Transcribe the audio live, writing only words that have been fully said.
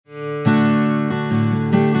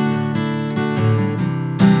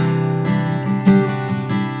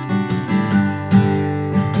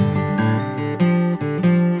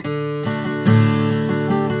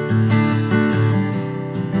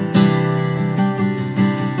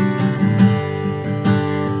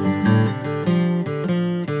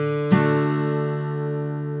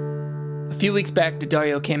few weeks back,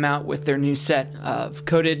 Daddario came out with their new set of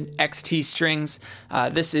coated XT strings.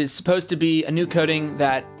 This is supposed to be a new coating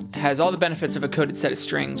that has all the benefits of a coated set of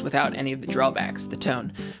strings without any of the drawbacks, the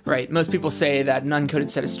tone, right? Most people say that an uncoated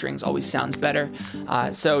set of strings always sounds better.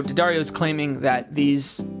 So Daddario is claiming that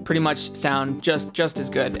these pretty much sound just as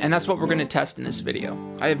good, and that's what we're going to test in this video.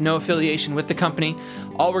 I have no affiliation with the company.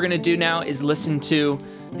 All we're going to do now is listen to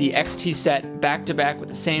the XT set back to back with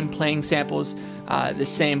the same playing samples, the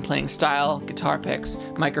same playing style, guitar picks,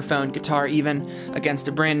 microphone, guitar even, against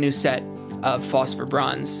a brand new set of Phosphor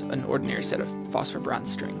Bronze, an ordinary set of Phosphor Bronze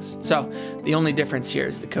strings. So the only difference here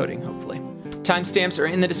is the coating, hopefully. Timestamps are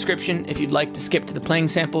in the description if you'd like to skip to the playing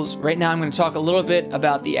samples. Right now I'm going to talk a little bit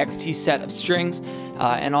about the XT set of strings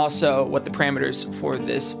and also what the parameters for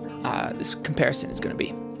this comparison is going to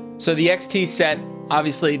be. So the XT set,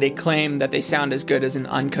 obviously they claim that they sound as good as an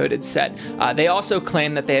uncoated set. They also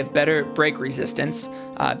claim that they have better break resistance,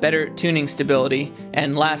 better tuning stability,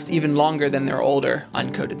 and last even longer than their older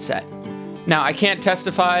uncoated set. Now, I can't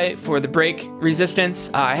testify for the break resistance.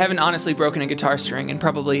 I haven't honestly broken a guitar string in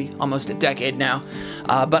probably almost a decade now,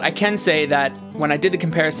 but I can say that when I did the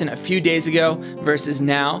comparison a few days ago versus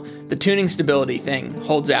now, the tuning stability thing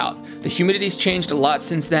holds out. The humidity's changed a lot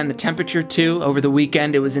since then, the temperature too. Over the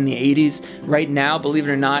weekend it was in the 80s. Right now, believe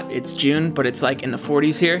it or not, it's June, but it's like in the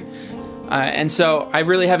 40s here. And so I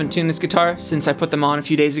really haven't tuned this guitar since I put them on a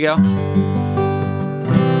few days ago.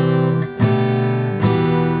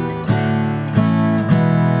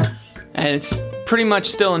 And it's pretty much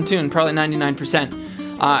still in tune, probably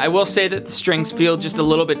 99%. I will say that the strings feel just a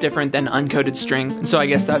little bit different than uncoated strings, and so I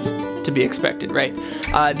guess that's to be expected, right?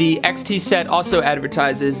 The XT set also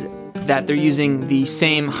advertises that they're using the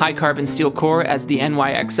same high carbon steel core as the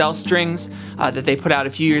NYXL strings that they put out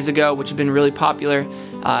a few years ago, which have been really popular.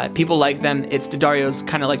 People like them. It's Daddario's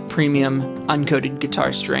kind of like premium uncoated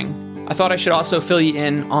guitar string. I thought I should also fill you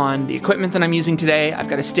in on the equipment that I'm using today. I've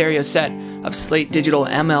got a stereo set of Slate Digital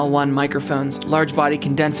ML1 microphones, large body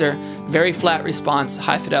condenser, very flat response,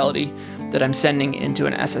 high fidelity, that I'm sending into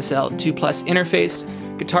an SSL 2+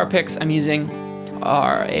 interface. Guitar picks I'm using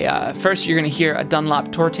are first you're going to hear a Dunlop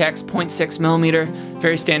Tortex 0.6mm,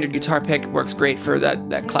 very standard guitar pick, works great for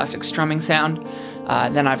that classic strumming sound.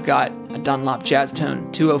 Then I've got a Dunlop Jazz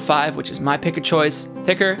Tone 205, which is my pick of choice,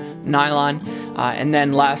 thicker, nylon. And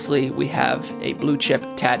then lastly, we have a Blue Chip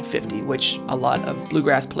TAD 50, which a lot of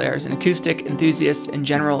bluegrass players and acoustic enthusiasts in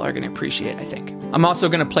general are going to appreciate, I think. I'm also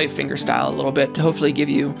going to play fingerstyle a little bit to hopefully give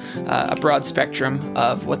you a broad spectrum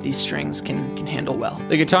of what these strings can handle well.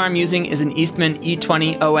 The guitar I'm using is an Eastman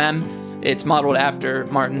E20 OM. It's modeled after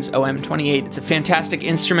Martin's OM28. It's a fantastic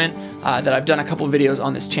instrument that I've done a couple videos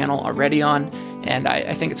on this channel already on, and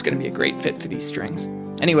I think it's going to be a great fit for these strings.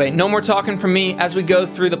 Anyway, no more talking from me. As we go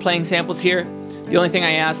through the playing samples here, the only thing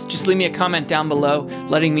I ask, just leave me a comment down below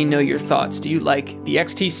letting me know your thoughts. Do you like the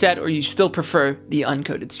XT set or you still prefer the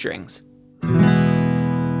uncoated strings?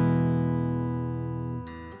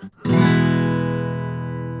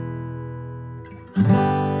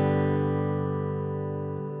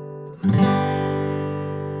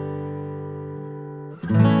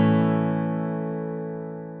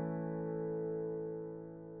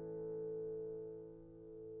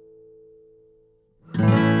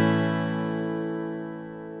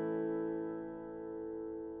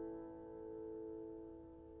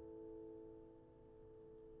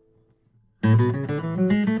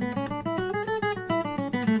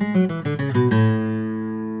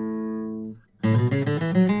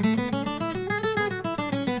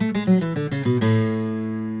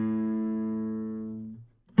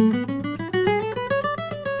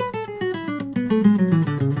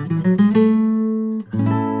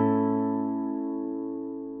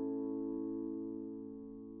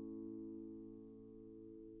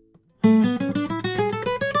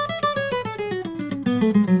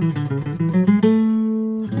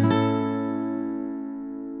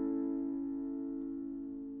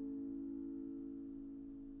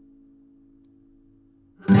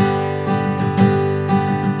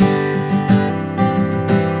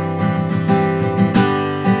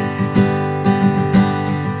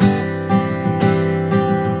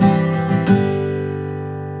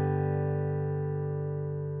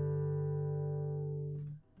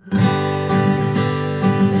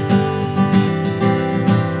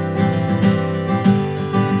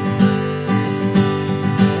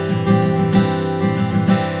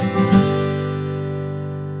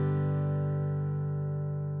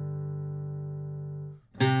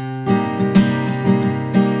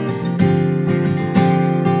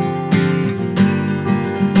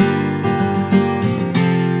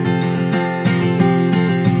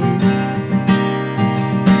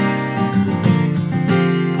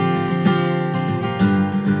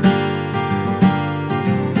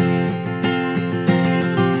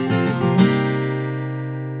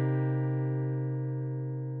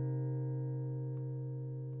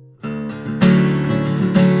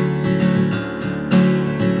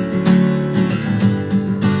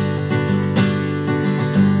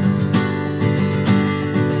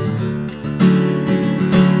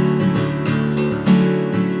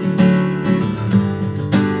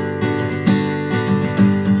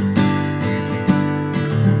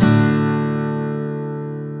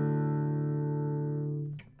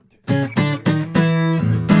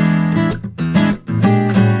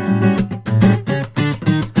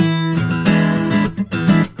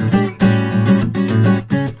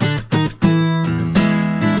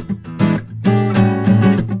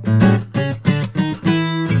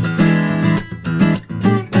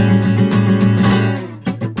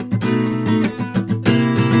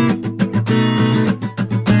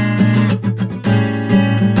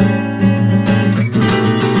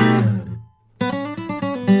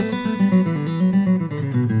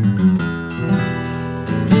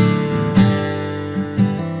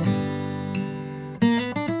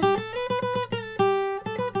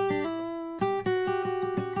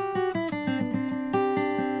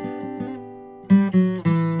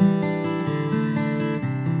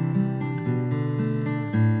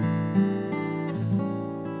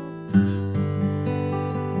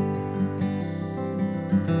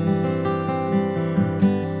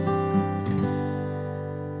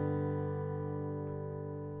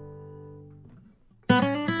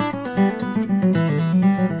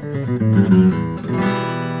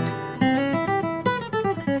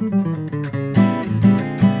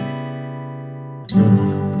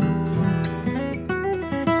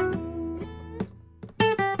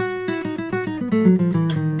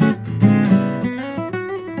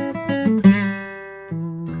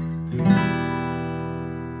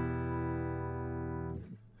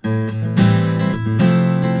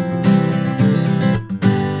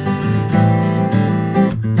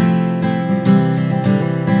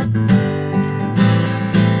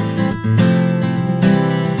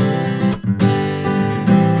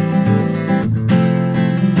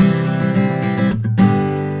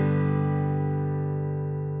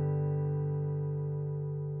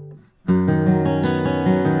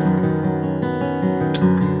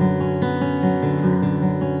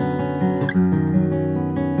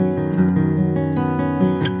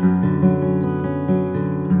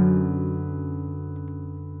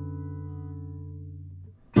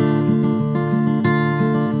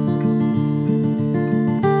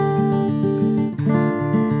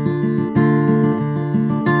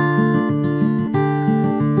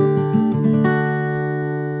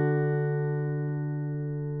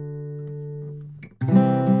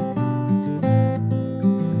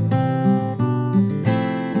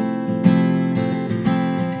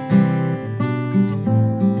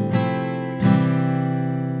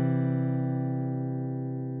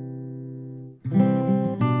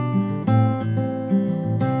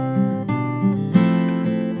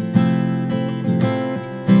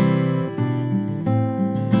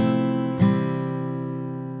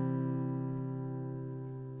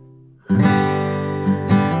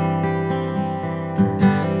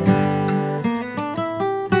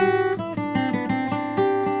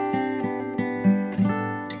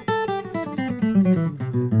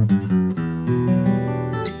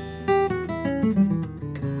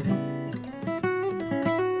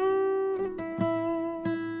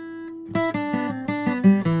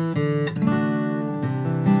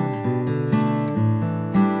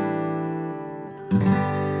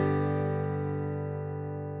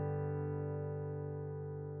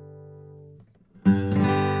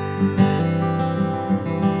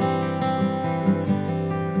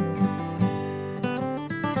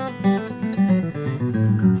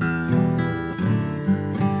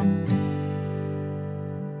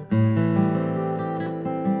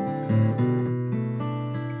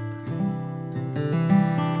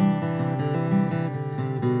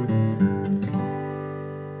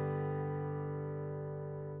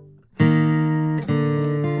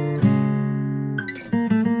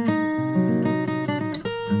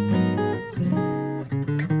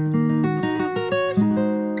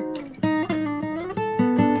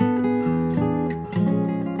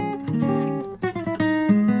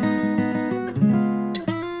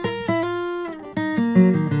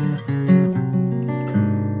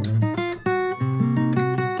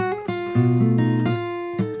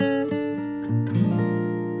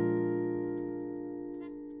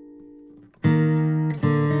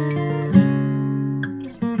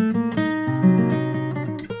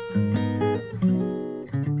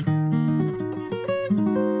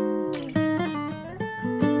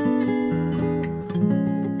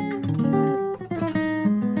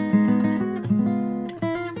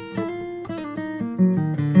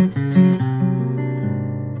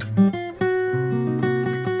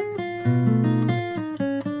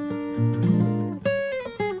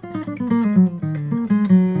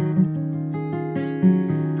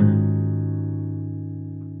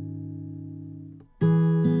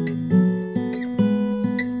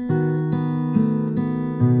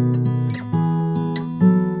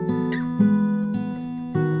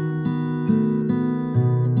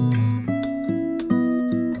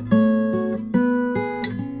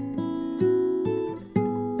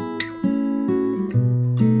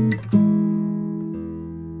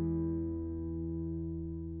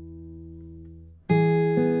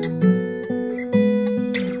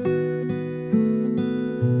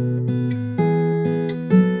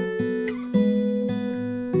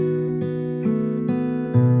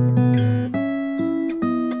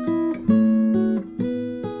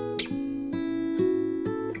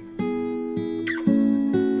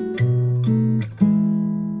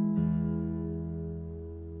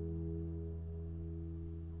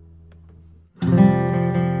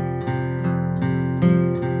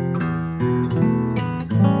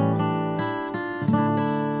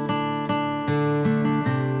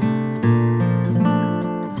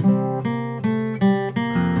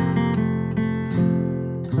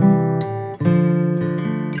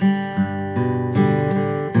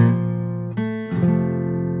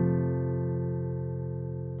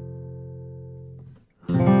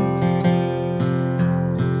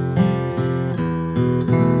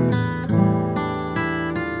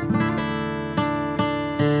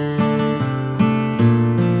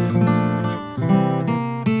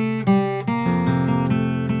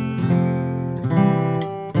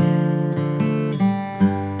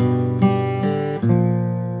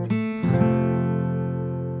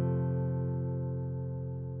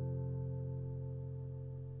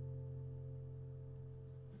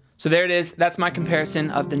 So there it is. That's my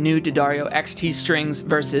comparison of the new Daddario XT strings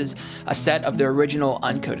versus a set of the original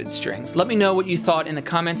uncoated strings. Let me know what you thought in the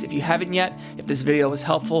comments if you haven't yet. If this video was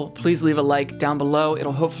helpful, please leave a like down below.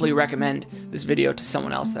 It'll hopefully recommend this video to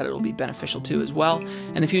someone else that it'll be beneficial to as well.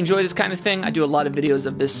 And if you enjoy this kind of thing, I do a lot of videos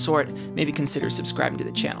of this sort. Maybe consider subscribing to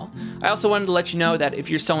the channel. I also wanted to let you know that if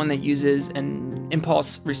you're someone that uses an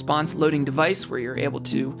impulse response loading device where you're able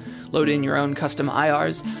to load in your own custom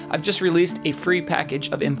IRs, I've just released a free package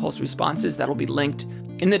of impulse responses that'll be linked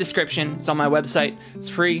in the description. It's on my website. It's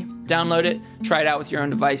free. Download it, try it out with your own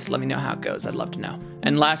device. Let me know how it goes. I'd love to know.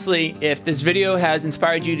 And lastly, if this video has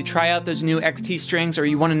inspired you to try out those new XT strings, or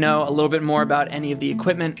you want to know a little bit more about any of the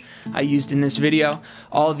equipment I used in this video,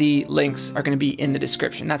 all the links are going to be in the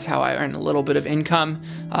description. That's how I earn a little bit of income,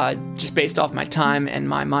 just based off my time and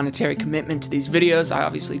my monetary commitment to these videos. I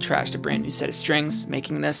obviously trashed a brand new set of strings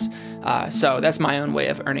making this, so that's my own way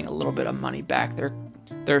of earning a little bit of money back.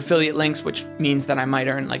 They're affiliate links, which means that I might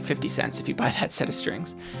earn like 50 cents if you buy that set of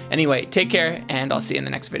strings. Anyway, take care, and I'll see you in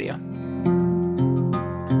the next video.